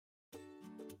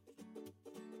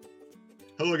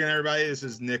Hello again, everybody. This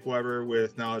is Nick Weber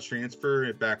with Knowledge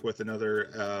Transfer, back with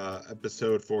another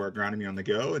episode for Agronomy on the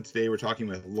Go. And today we're talking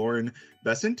with Lauren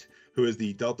Bessent, who is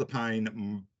the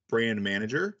Deltapine brand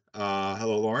manager.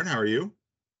 Hello, Lauren. How are you?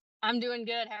 I'm doing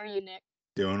good. How are you, Nick?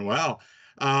 Doing well.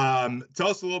 Tell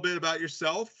us a little bit about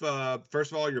yourself.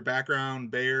 First of all, your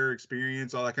background, Bayer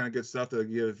experience, all that kind of good stuff to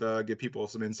give people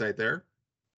some insight there.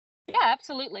 Yeah,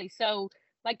 absolutely. So,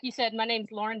 like you said, my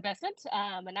name's Lauren Bessent,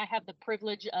 and I have the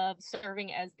privilege of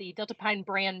serving as the Deltapine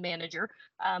brand manager.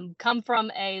 Come from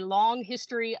a long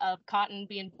history of cotton,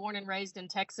 being born and raised in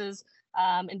Texas,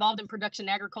 involved in production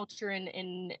agriculture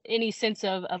in any sense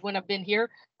of when I've been here.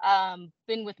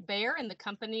 Been with Bayer and the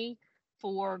company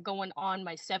for going on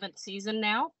my 7th season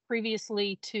now,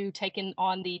 previously to taking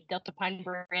on the Deltapine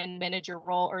brand manager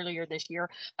role earlier this year.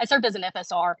 I served as an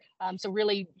FSR, so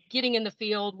really getting in the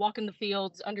field, walking the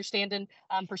fields, understanding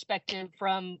perspective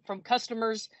from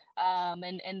customers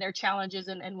and their challenges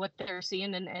and what they're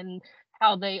seeing and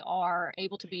how they are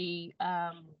able to be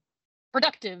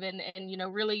productive and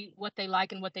really what they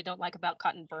like and what they don't like about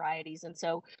cotton varieties. And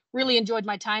so really enjoyed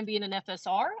my time being an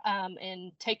FSR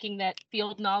and taking that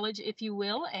field knowledge, if you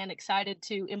will, and excited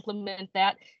to implement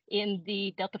that in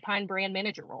the Deltapine brand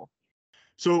manager role.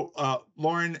 So,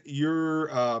 Lauren, you're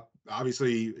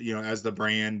obviously, as the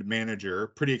brand manager,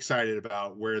 pretty excited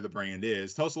about where the brand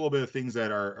is. Tell us a little bit of things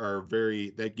that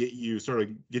that get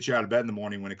you out of bed in the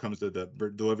morning when it comes to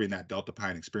delivering that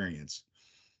Deltapine experience.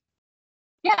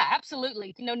 Yeah,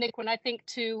 absolutely. Nick, when I think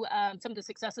to some of the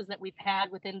successes that we've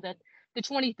had within the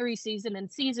 23 season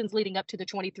and seasons leading up to the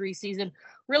 23 season,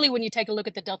 really when you take a look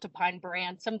at the Deltapine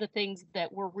brand, some of the things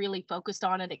that we're really focused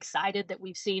on and excited that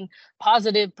we've seen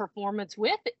positive performance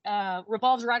with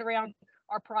revolves right around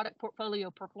our product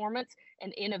portfolio performance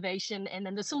and innovation, and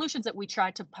then the solutions that we try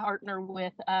to partner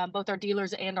with both our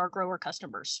dealers and our grower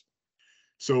customers.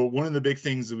 So one of the big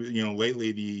things,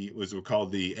 lately was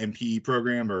called the NPE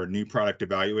program, or New Product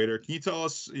Evaluator. Can you tell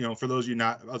us, for those of you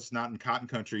not in cotton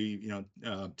country,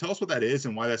 tell us what that is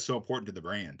and why that's so important to the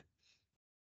brand?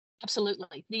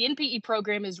 Absolutely. The NPE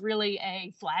program is really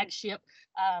a flagship,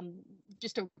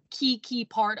 just a key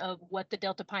part of what the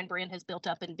Deltapine brand has built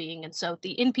up in being. And so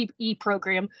the NPE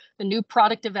program, the New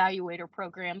Product Evaluator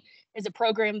program, is a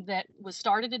program that was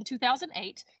started in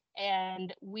 2008.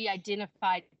 And we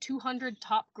identified 200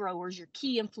 top growers, your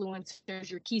key influencers,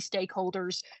 your key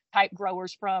stakeholders, type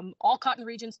growers from all cotton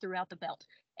regions throughout the belt.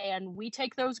 And we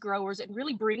take those growers and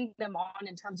really bring them on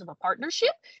in terms of a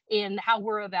partnership in how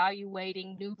we're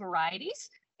evaluating new varieties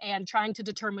and trying to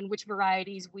determine which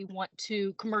varieties we want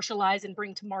to commercialize and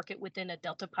bring to market within a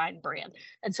Deltapine brand.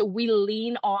 And so we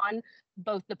lean on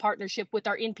both the partnership with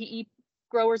our NPE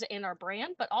growers and our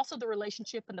brand, but also the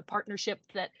relationship and the partnership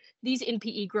that these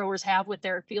NPE growers have with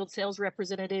their field sales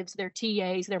representatives, their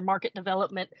TAs, their market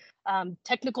development,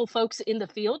 technical folks in the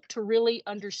field to really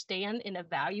understand and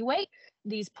evaluate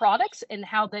these products and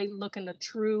how they look in a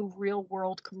true real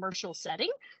world commercial setting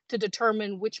to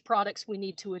determine which products we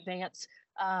need to advance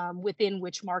within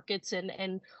which markets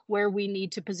and where we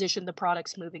need to position the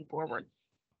products moving forward.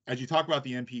 As you talk about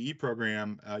the NPE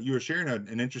program, you were sharing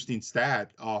an interesting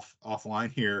stat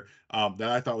offline here that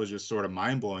I thought was just sort of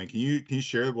mind blowing. Can you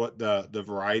share what the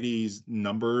varieties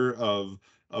number of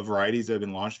varieties that have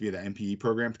been launched via the NPE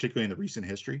program, particularly in the recent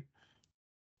history?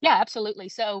 Yeah, absolutely.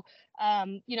 So,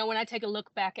 when I take a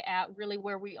look back at really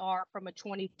where we are from a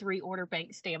 23 order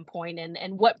bank standpoint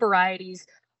and what varieties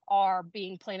are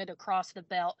being planted across the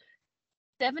belt,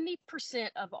 70%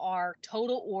 of our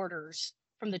total orders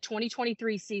from the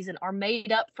 2023 season are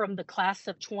made up from the class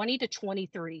of 20 to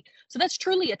 23. So that's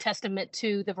truly a testament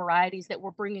to the varieties that we're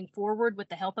bringing forward with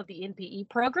the help of the NPE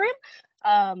program,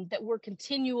 that we're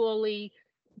continually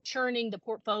churning the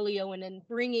portfolio and then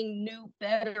bringing new,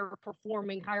 better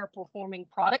performing, higher performing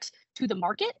products to the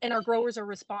market. And our growers are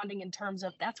responding in terms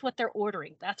of that's what they're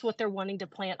ordering. That's what they're wanting to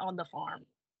plant on the farm.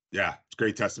 Yeah, it's a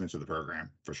great testament to the program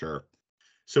for sure.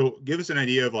 So give us an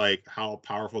idea of how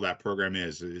powerful that program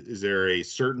is. Is there a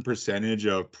certain percentage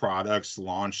of products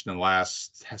launched in the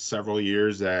last several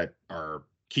years that are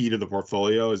key to the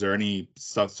portfolio? Is there any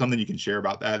something you can share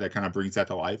about that kind of brings that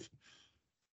to life?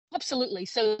 Absolutely.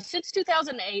 So since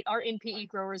 2008, our NPE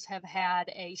growers have had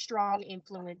a strong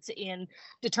influence in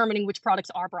determining which products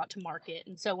are brought to market.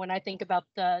 And so when I think about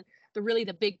the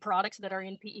big products that our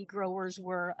NPE growers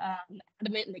were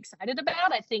adamant and excited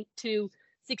about, I think to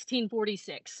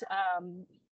 1646,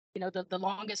 the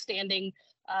longest standing,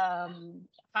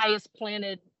 highest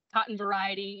planted cotton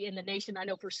variety in the nation, I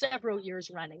know for several years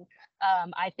running.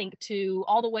 I think to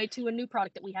all the way to a new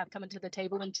product that we have coming to the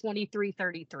table in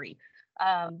 2333.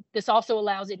 This also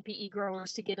allows NPE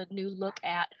growers to get a new look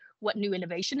at what new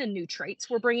innovation and new traits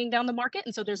we're bringing down the market.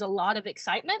 And so there's a lot of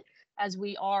excitement as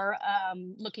we are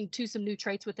looking to some new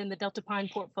traits within the Deltapine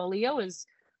portfolio as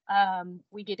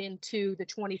we get into the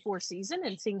 24 season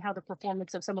and seeing how the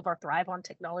performance of some of our ThryvOn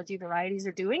Technology varieties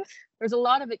are doing. There's a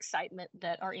lot of excitement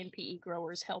that our NPE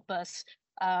growers help us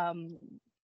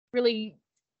really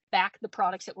back the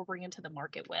products that we're bringing to the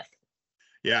market with.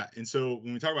 Yeah, and so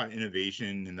when we talk about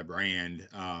innovation in the brand,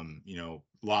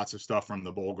 lots of stuff from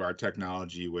the Bollgard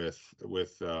technology with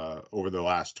over the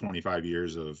last 25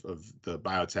 years of the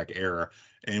biotech era,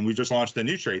 and we just launched the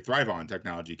new trait, ThryvOn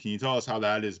Technology. Can you tell us how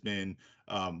that has been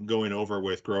going over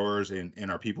with growers and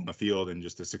our people in the field, and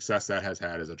just the success that has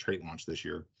had as a trait launch this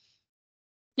year?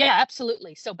 Yeah,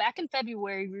 absolutely. So back in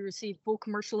February, we received full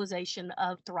commercialization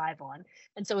of ThryvOn.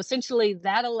 And so essentially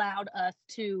that allowed us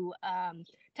to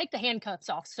take the handcuffs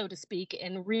off, so to speak,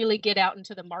 and really get out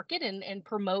into the market and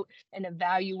promote and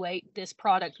evaluate this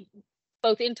product,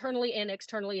 both internally and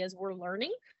externally, as we're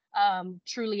learning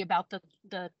truly about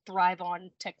the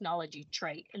ThryvOn Technology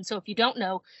trait. And so if you don't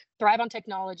know, ThryvOn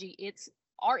Technology, it's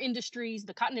our industry's,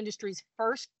 the cotton industry's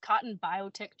first cotton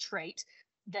biotech trait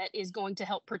that is going to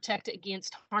help protect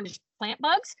against tarnished plant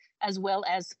bugs as well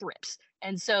as thrips.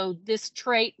 And so this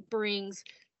trait brings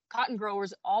cotton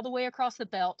growers all the way across the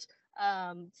belt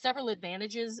several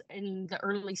advantages in the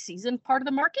early season part of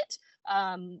the market,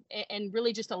 and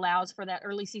really just allows for that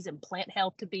early season plant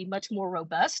health to be much more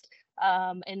robust.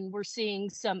 And we're seeing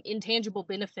some intangible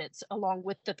benefits along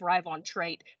with the ThryvOn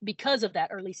trait because of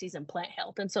that early season plant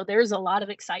health. And so there's a lot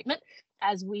of excitement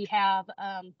as we have,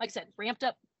 like I said, ramped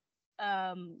up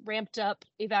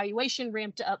evaluation,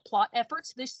 ramped up plot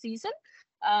efforts this season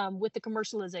with the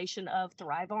commercialization of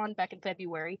ThryvOn back in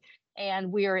February.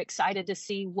 And we are excited to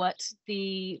see what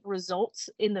the results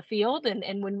in the field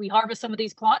and when we harvest some of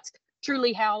these plots,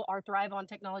 truly how our ThryvOn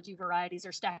Technology varieties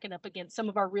are stacking up against some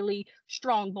of our really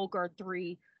strong Bollgard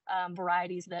 3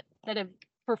 varieties that have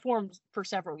performed for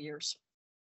several years.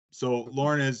 So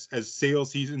Lauren, as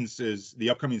the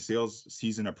upcoming sales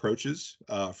season approaches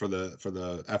for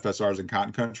the FSRs in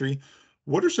cotton country,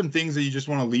 what are some things that you just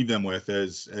want to leave them with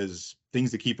as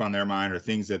things to keep on their mind, or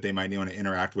things that they might want to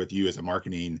interact with you as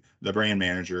the brand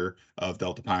manager of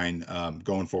Deltapine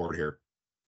going forward here?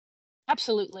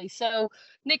 Absolutely. So,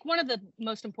 Nick, one of the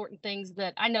most important things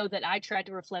that I know that I tried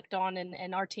to reflect on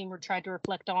and our team tried to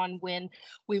reflect on when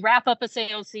we wrap up a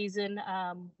sales season,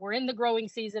 we're in the growing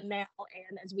season now.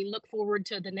 And as we look forward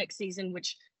to the next season,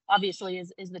 which obviously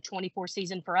is the 24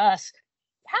 season for us,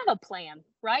 have a plan,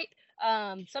 right?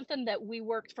 Something that we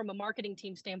worked from a marketing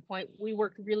team standpoint, we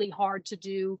worked really hard to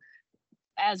do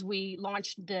as we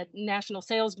launched the national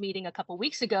sales meeting a couple of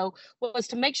weeks ago, was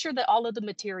to make sure that all of the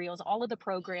materials, all of the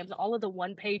programs, all of the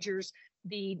one-pagers,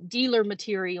 the dealer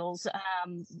materials,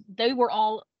 they were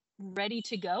all ready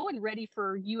to go and ready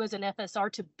for you as an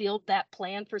FSR to build that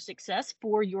plan for success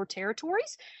for your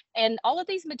territories. And all of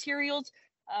these materials,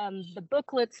 the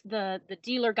booklets, the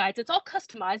dealer guides, it's all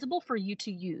customizable for you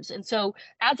to use. And so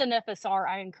as an FSR,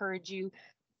 I encourage you,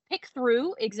 pick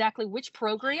through exactly which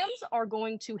programs are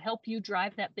going to help you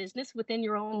drive that business within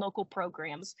your own local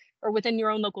programs or within your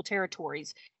own local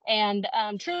territories, and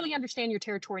truly understand your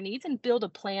territory needs and build a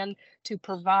plan to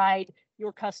provide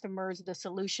your customers the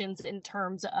solutions in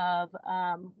terms of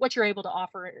what you're able to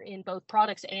offer in both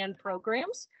products and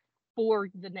programs for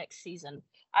the next season.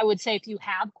 I would say if you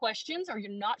have questions or you're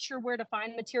not sure where to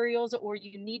find materials, or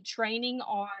you need training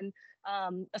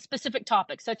on a specific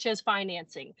topic such as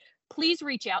financing, please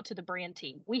reach out to the brand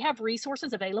team. We have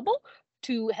resources available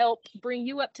to help bring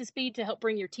you up to speed, to help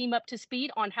bring your team up to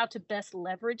speed on how to best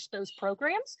leverage those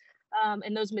programs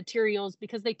and those materials,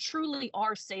 because they truly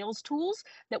are sales tools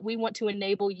that we want to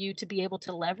enable you to be able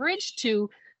to leverage to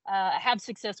have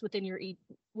success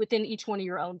within each one of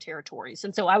your own territories.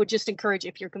 And so I would just encourage,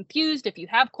 if you're confused, if you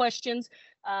have questions,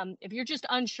 if you're just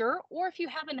unsure, or if you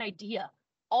have an idea,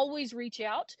 always reach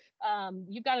out.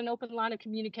 You've got an open line of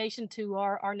communication to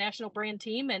our national brand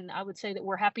team, and I would say that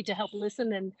we're happy to help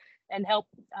listen and help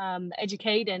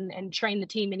educate and train the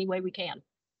team any way we can.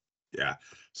 Yeah.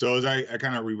 So as I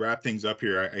kind of wrap things up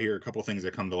here, I hear a couple things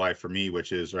that come to life for me,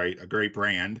 which is, right, a great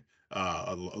brand,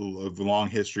 a long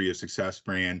history of success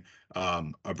brand,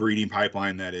 a breeding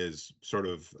pipeline that is sort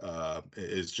of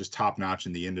is just top notch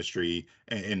in the industry,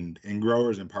 and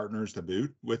growers and partners to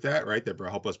boot with that, right, that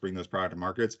help us bring those product to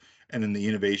markets, and then the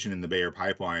innovation in the Bayer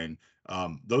pipeline.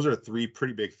 Those are three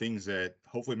pretty big things that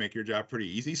hopefully make your job pretty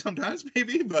easy sometimes,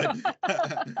 maybe, but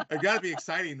it got to be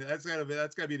exciting. That's got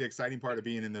to be the exciting part of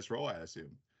being in this role, I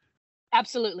assume.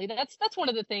 Absolutely. That's one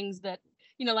of the things that,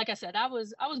 like I said, I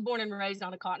was born and raised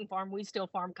on a cotton farm. We still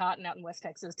farm cotton out in West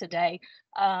Texas today.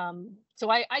 So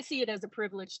I see it as a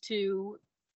privilege to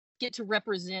get to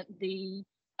represent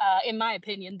in my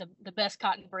opinion, the best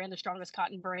cotton brand, the strongest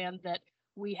cotton brand that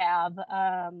we have,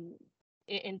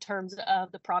 in terms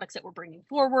of the products that we're bringing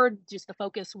forward, just the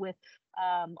focus with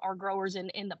our growers and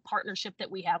the partnership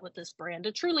that we have with this brand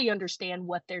to truly understand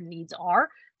what their needs are,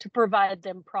 to provide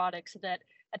them products that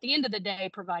at the end of the day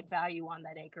provide value on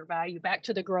that acre, value back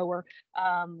to the grower,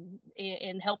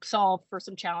 and help solve for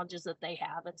some challenges that they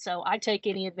have. And so I take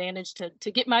any advantage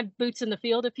to get my boots in the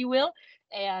field, if you will.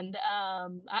 And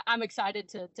I'm excited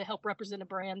to help represent a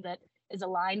brand that is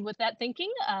aligned with that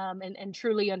thinking, and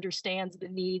truly understands the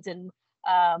needs and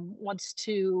wants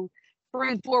to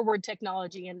bring forward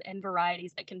technology and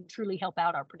varieties that can truly help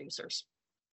out our producers.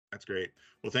 That's great.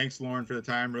 Well, thanks, Lauren, for the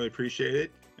time. Really appreciate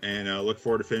it, and look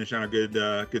forward to finishing on a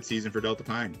good season for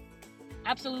Deltapine.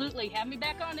 Absolutely. Have me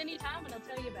back on anytime, and I'll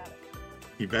tell you about it.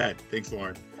 You bet. Thanks,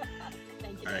 Lauren.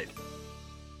 Thank you. All right.